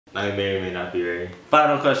I may or may not be ready.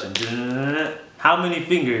 Final question. How many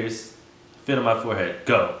fingers fit on my forehead?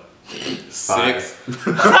 Go. 6.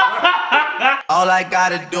 All I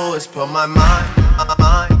gotta do is put my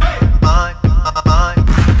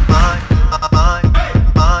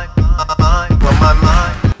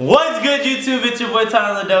What's good, YouTube? It's your boy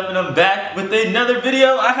Tyler Duff, and I'm back with another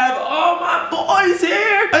video. I have all my boys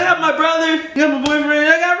here. I got my brother, I got my boyfriend,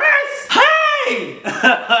 I got Russ. Hey!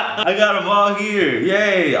 I got them all here.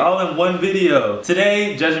 Yay! All in one video.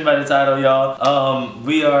 Today, judging by the title, y'all,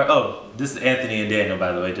 we are. Oh, this is Anthony and Daniel,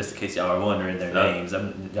 by the way, just in case y'all are wondering their names.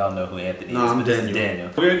 Y'all know who Anthony is. I'm This is Daniel.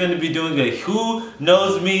 We're going to be doing a Who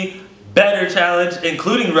Knows Me Better challenge,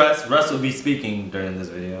 including Russ. Russ will be speaking during this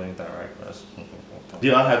video. Ain't that right, Russ? Do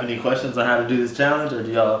y'all have any questions on how to do this challenge, or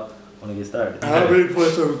do y'all want to get started? How many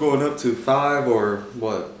points are we going up to? 5 or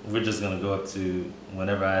what? We're just going to go up to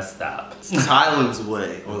whenever I stop. Thailand's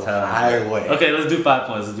way. Or the highway. Okay, let's do 5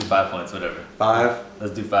 points. Let's do 5 points, whatever. 5?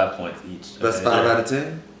 Let's do 5 points each. That's okay. 5 out of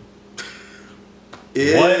 10?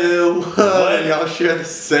 What? Ew. What? Y'all share the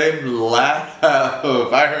same laugh.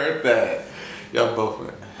 I heard that. Y'all both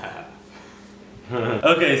went.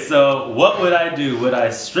 Okay, so what would I do? Would I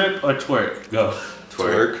strip or twerk? Go.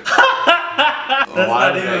 Twerk. That's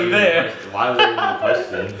not even fair. Why was that even a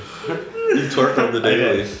question? You twerk on the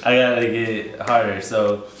daily. Okay, I gotta get harder.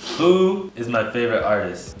 So, who is my favorite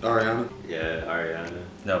artist? Ariana. Yeah, Ariana.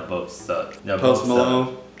 Y'all both suck. Y'all Post both Malone.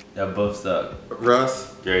 suck. Y'all both suck.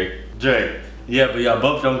 Russ. Drake. Drake. Yeah, but y'all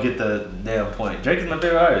both don't get the damn point. Drake is my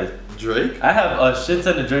favorite artist. Drake. I have a shit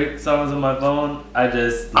ton of Drake songs on my phone. I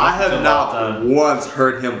have not once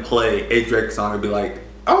heard him play a Drake song and be like,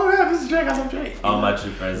 oh yeah, this is Drake, I love Drake. All my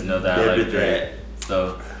true friends know that I like Drake.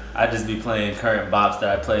 So I just be playing current bops that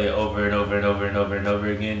I play over and over and over and over and over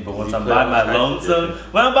again. But once I'm by my lonesome,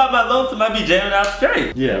 I be jamming out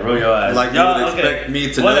straight. Yeah, roll your eyes. Like you would expect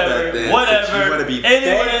me to know that then. Whatever. You wanna be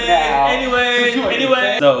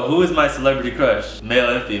Anyway. So who is my celebrity crush? Male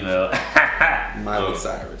and female. Miley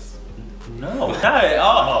Cyrus. No, not at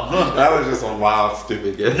all. That was just a wild,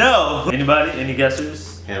 stupid guess. No. Anybody? Any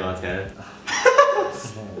guessers? Hannah Montana.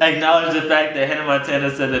 Acknowledge the fact that Hannah Montana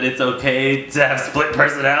said that it's okay to have split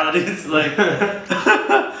personalities. Like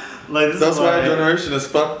this That's is why our generation is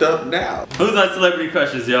fucked up now. Who's my celebrity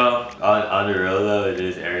crushes, y'all? On the real though, it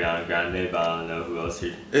is Ariana Grande, but I don't know who else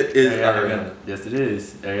here. It is Ariana Ariana. Grande. Yes, it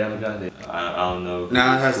is. Ariana Grande. I don't know.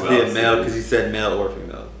 Now it has to who be a else male it because he is. said male or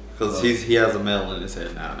female. Because he has a male in his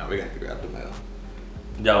head now. Now we gotta figure out the male.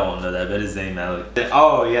 Y'all won't know that, but it's Zayn Malik.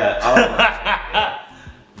 Oh yeah. Oh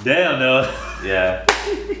Damn, no. yeah.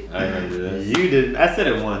 I remember this. You didn't. I said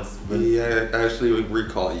it once. But Yeah, actually would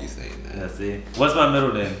recall you saying that. let's see. What's my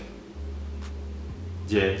middle name?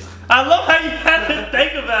 James. I love how you had to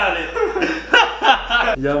think about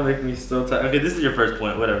it. Y'all make me so tired. Okay, this is your first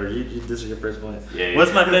point. Whatever. This is your first point. Yeah.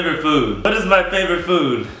 What's my favorite food? What is my favorite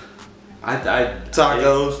food?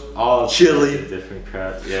 Tacos, all chili. different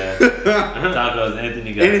crap. Yeah. Tacos.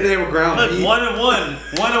 Anthony got it. Anything with ground Look, beef. 1 and 1.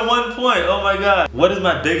 1 and 1 point. Oh my god. What is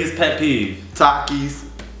my biggest pet peeve? Takis.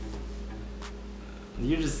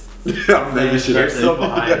 You just. I'm making shit You're up. so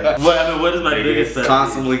behind. What is my biggest pet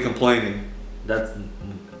Constantly complaining. peeve? That's.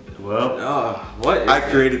 Well. Oh, what? Is I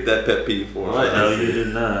that? created that pet peeve for him. What? No, you did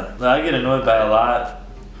not. But I get annoyed by a lot.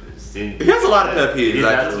 He has a lot of pet peeves, These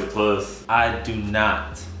actually. actually close. I do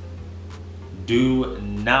not.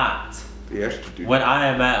 Yes, you do. When I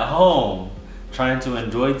am at home trying to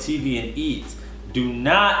enjoy TV and eat, do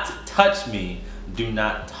not touch me. Do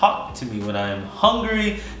not talk to me when I am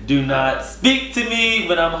hungry. Do not speak to me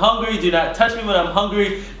when I'm hungry. Do not touch me when I'm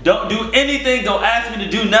hungry. Don't do anything. Don't ask me to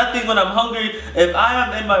do nothing when I'm hungry. If I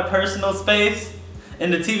am in my personal space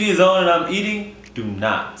and the TV is on and I'm eating, do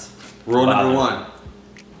not. Rule number bother. 1,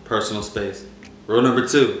 personal space. Rule number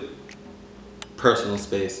 2, personal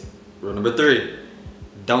space. Rule number 3,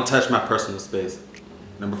 don't touch my personal space.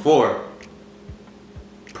 Number 4,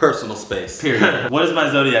 personal space. Period. What is my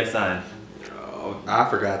zodiac sign? Oh, I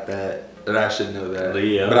forgot that. And I should know that.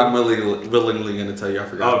 Leo. But I'm willingly gonna tell you I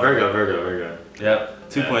forgot. Oh, Virgo. Yep.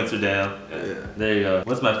 2 points are down. Yeah. There you go.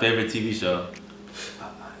 What's my favorite TV show?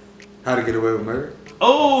 How to Get Away with Murder?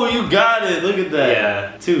 Oh, you got it. Look at that.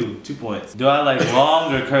 Yeah. 2 points. Do I like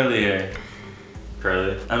long or curly hair?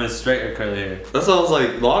 Curly. I mean straight or curly hair? That sounds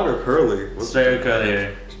like long or curly. Straight or curly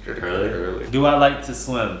hair? Curly. Do I like to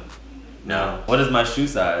swim? No. What is my shoe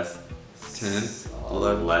size? 10,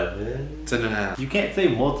 11. 10 and a half. You can't say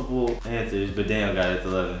multiple answers, but Daniel got it, it's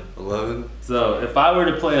 11. 11. So if I were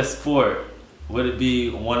to play a sport, would it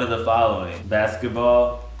be one of the following?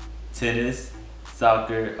 Basketball, tennis,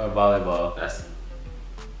 soccer, or volleyball? That's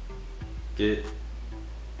get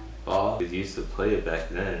Ball. We used to play it back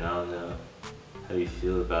then. I don't know how you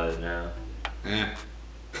feel about it now.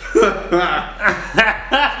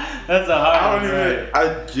 That's a hard I don't one,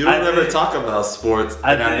 right? you don't ever talk about sports,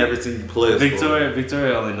 and I've never seen you play a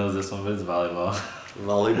Victoria only knows this one, but it's volleyball. sport.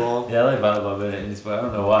 Volleyball? Yeah, I like volleyball better than any sport. I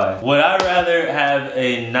don't know why. Would I rather have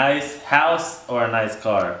a nice house or a nice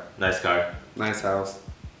car? Nice car. Nice house.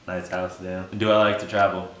 Nice house, damn. Do I like to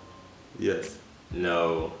travel? Yes.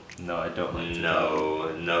 No. No, I don't like to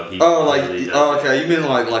travel. No. He Oh, like, really oh, doesn't. okay. You mean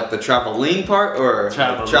like the traveling part or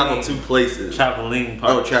Traveling. travel to places? Traveling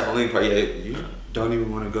part. Oh, traveling part. Yeah, you don't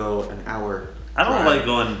even want to go an hour. I don't drive. like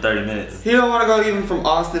going 30 minutes. You don't want to go even from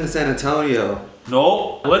Austin to San Antonio.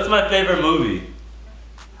 No. What's my favorite movie?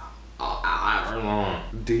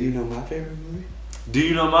 Do you know my favorite movie? Do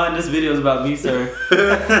you know mine? This video is about me, sir.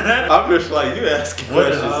 I'm just like, you asking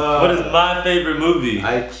questions. What is my favorite movie?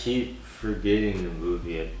 I keep forgetting the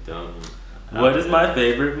movie. I don't. What is my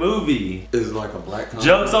favorite movie? Is like a black comedy.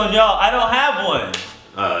 Jokes on y'all. I don't have one.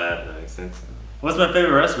 Oh, that makes sense. What's my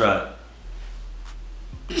favorite restaurant?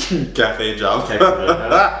 Cafe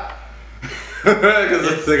Java.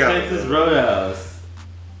 It's Texas Roadhouse.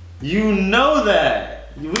 You know that.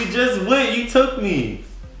 We just went. You took me.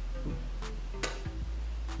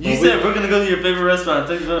 You Well, said we're gonna go to your favorite restaurant,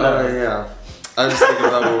 Texas Roadhouse. Oh yeah. I just think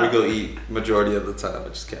about where we go eat majority of the time.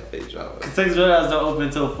 It's just Cafe Java. Texas Roadhouse don't open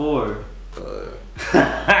until 4.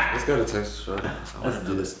 Let's go to Texas Roadhouse. I want Let's to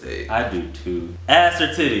do do this day. I do too. Ass or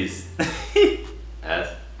titties? Ass.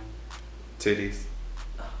 Titties.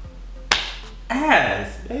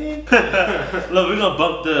 Ass, babe. Look, we're gonna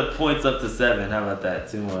bump the points up to 7. How about that?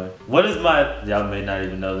 2 more. What is my? Y'all may not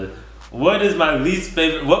even know this. What is my least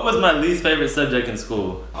favorite? What was my least favorite subject in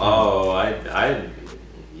school? Oh,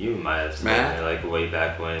 you might have said Math? it like way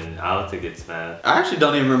back when. I don't think it's math. I actually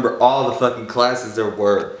don't even remember all the fucking classes there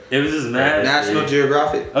were. It was just math. National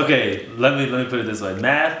Geographic. Okay, let me put it this way: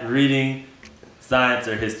 math, reading, science,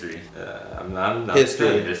 or history. I'm not History.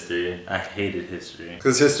 saying history. I hated history.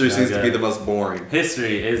 Because history seems to Okay. be the most boring.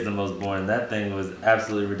 History is the most boring. That thing was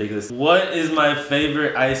absolutely ridiculous. What is my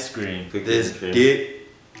favorite ice cream? Cookies This and cream. dick.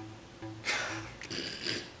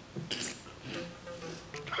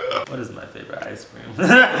 What is my favorite ice cream?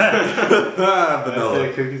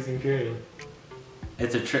 Vanilla. cookies and cream.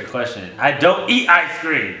 It's a trick question. I don't eat ice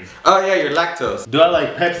cream. Oh yeah, you're lactose. Do I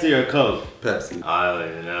like Pepsi or Coke? Pepsi. I don't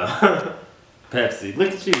even know. Pepsi.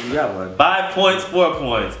 Look at you, you got one. 5 points, 4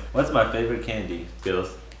 points. What's my favorite candy?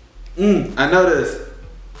 Skills. I know this.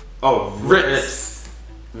 Oh, Ritz.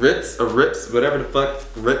 Ritz or Rips, whatever the fuck.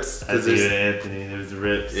 Rips. I see it, Anthony. There's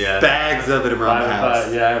rips. Yeah. Bags of it around the house.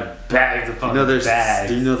 Yeah, I have bags upon You know there's. bags.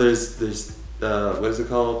 Do you know there's what is it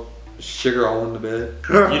called? Sugar all in the bed.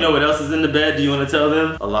 You know what else is in the bed? Do you want to tell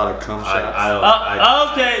them? A lot of cum shots. I don't.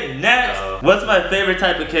 Okay, next. No. What's my favorite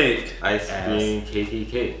type of cake? Ice cream, cakey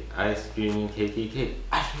cake. Ice cream, cakey cake.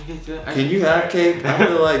 Ice cream, cake. Can you have cake? I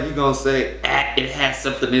feel like you're gonna say, it has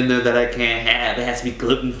something in there that I can't have. It has to be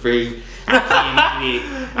gluten free. I can't eat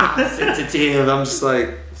it. I'm sensitive. I'm just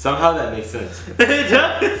like, Somehow that makes sense. It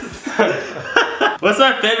does. What's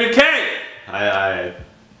my favorite cake?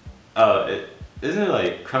 Isn't it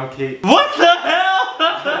like crumb cake? What the hell?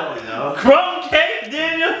 I don't know. Crumb cake,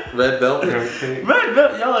 Daniel? red velvet. Crumb cake. Red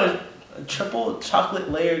velvet, y'all are triple chocolate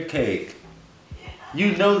layered cake.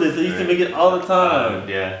 You know this. I used to make it all the time.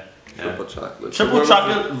 Yeah. Triple chocolate. Triple Where was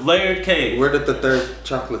chocolate layered cake. it? Where did the third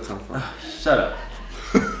chocolate come from? Shut up.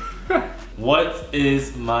 What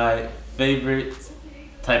is my favorite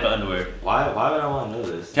type of underwear? Why would I want to know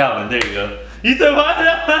this? Calvin, there you go. You said why did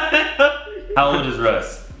I know? How old is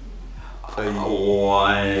Russ?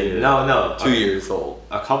 No. 2 years old.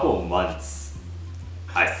 A couple months,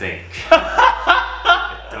 I think.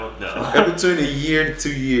 I don't know. In between a year to 2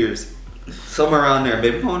 years. Somewhere around there.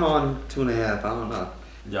 Maybe going on 2.5. I don't know.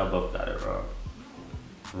 Y'all both got it wrong.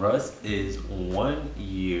 Russ is 1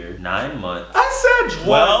 year, 9 months, I said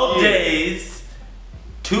 12 1 year. days,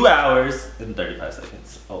 2 hours, and 35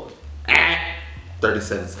 seconds old.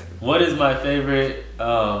 37 seconds. What is my favorite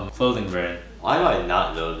clothing brand? Why do I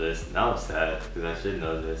not know this? Now I'm sad because I should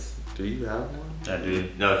know this. Do you have one? I do.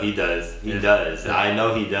 No, he does. He Yeah. does. Yeah. I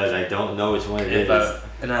know he does. I don't know which one it is.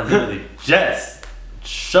 And I literally just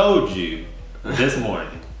showed you this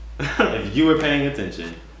morning. If you were paying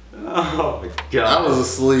attention. Oh my god. I was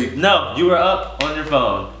asleep. No, you were up on your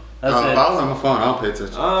phone. That's If it. I was on my phone, I don't pay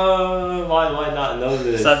attention. Why do I not know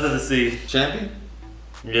this? Starts with a C. Champion?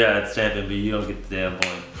 Yeah, it's champion, but you don't get the damn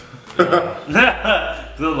point.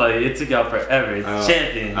 Cause I'm like, it took y'all forever. It's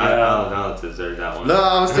champion. I don't deserve that one. No,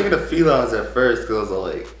 I was thinking of felines at first because I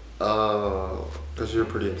was like, Because you're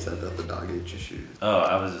pretty upset that the dog ate your shoes. Oh,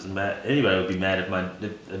 I was just mad. Anybody would be mad if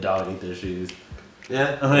a dog ate their shoes.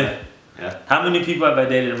 Yeah. Like, Yeah. how many people have I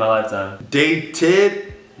dated in my lifetime?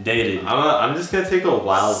 Dated? Dated. I'm just gonna take a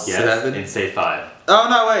wild guess 7? and say 5. Oh,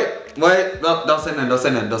 no, wait. No, don't say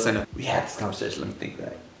nothing. We had this conversation. Let me think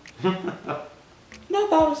back. No,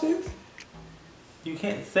 5 or 6. You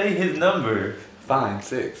can't say his number. Fine,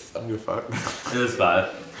 6. I don't give a fuck. It was 5.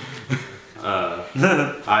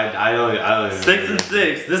 I don't even 6 and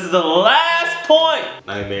 6. This is the last point.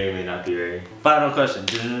 I may or may not be ready. Final question.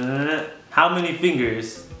 How many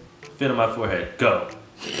fingers fit on my forehead? Go.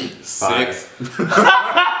 6.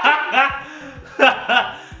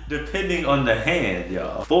 Depending on the hand,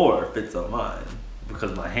 y'all. 4 fits on mine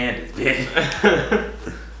because my hand is big.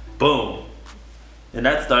 Boom. And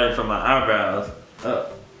that's starting from my eyebrows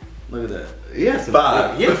up. Look at that. Yes.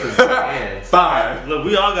 5. Yes. Hands. 5. Look,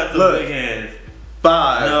 we all got some Look. big hands.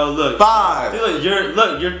 5. No, look. 5. See,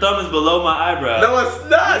 look, your thumb is below my eyebrow. No, it's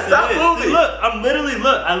not. Yes, Stop it is. moving. See, look, I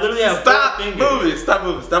literally have 4 fingers. Stop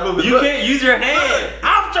moving. You can't use your hand.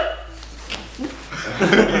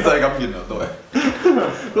 He's like, I'm getting out the way.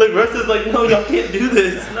 Look, Russ is like, no, y'all can't do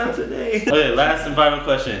this. Not today. Okay, last and final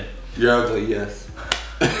question. You're ugly, yes.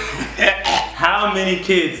 How many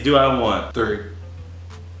kids do I want? 3.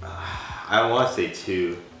 I want to say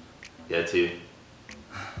 2. Yeah, 2.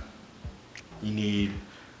 You need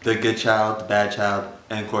the good child, the bad child,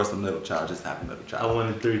 and of course the middle child. Just have a middle I child.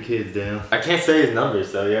 wanted 3 kids, damn. I can't say his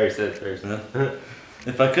numbers, so you already said it first.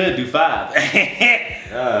 If I could, do 5.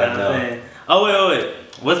 You know what I'm No. saying? Oh, wait.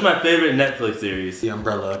 What's my favorite Netflix series? The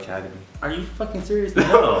Umbrella Academy. Are you fucking serious?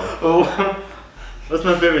 No. What's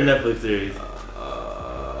my favorite Netflix series?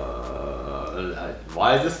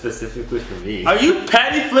 Why is this specifically for me? Are you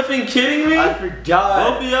patty flipping kidding me? I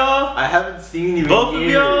forgot. Both of y'all? I haven't seen you Both in of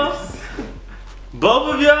years. y'all?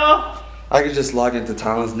 Both of y'all? I could just log into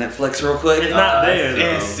Tylen's Netflix real quick. It's not there, though.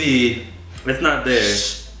 And see. It's not there.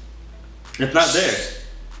 It's not there.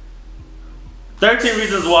 13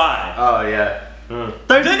 Reasons Why. Oh yeah. 13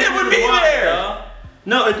 Then it Reasons would be Why, there. y'all.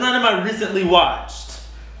 No, it's not in my recently watched.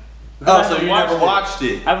 Oh, so you never watched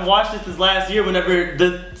it? I haven't watched it since last year whenever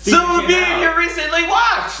the So season it would be came in out. your recently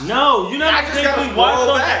watched. No, you never I just gotta recently watched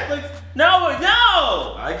scroll on back. Netflix? No.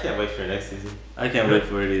 I can't wait for next season. I can't wait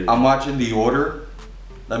for it either. I'm watching The Order.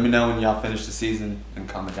 Let me know when y'all finish the season and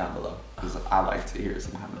comment down below. Because I like to hear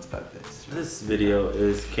some comments about this. This video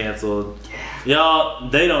is canceled. Y'all,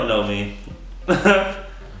 they don't know me.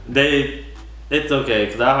 It's okay,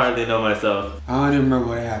 because I hardly know myself. I don't even remember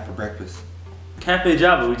what I had for breakfast. Cafe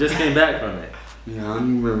Java, we just came back from it. Yeah, I don't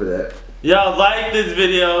even remember that. Y'all like this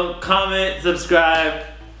video, comment, subscribe,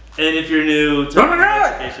 and if you're new, turn on the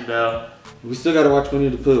notification bell. We still gotta watch Winnie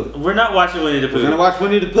the Pooh. We're not watching Winnie the Pooh. We're gonna watch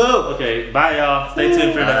Winnie the Pooh. Okay, bye y'all. Stay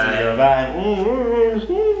tuned for the next video. Bye.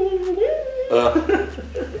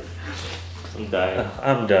 I'm dying.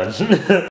 I'm done.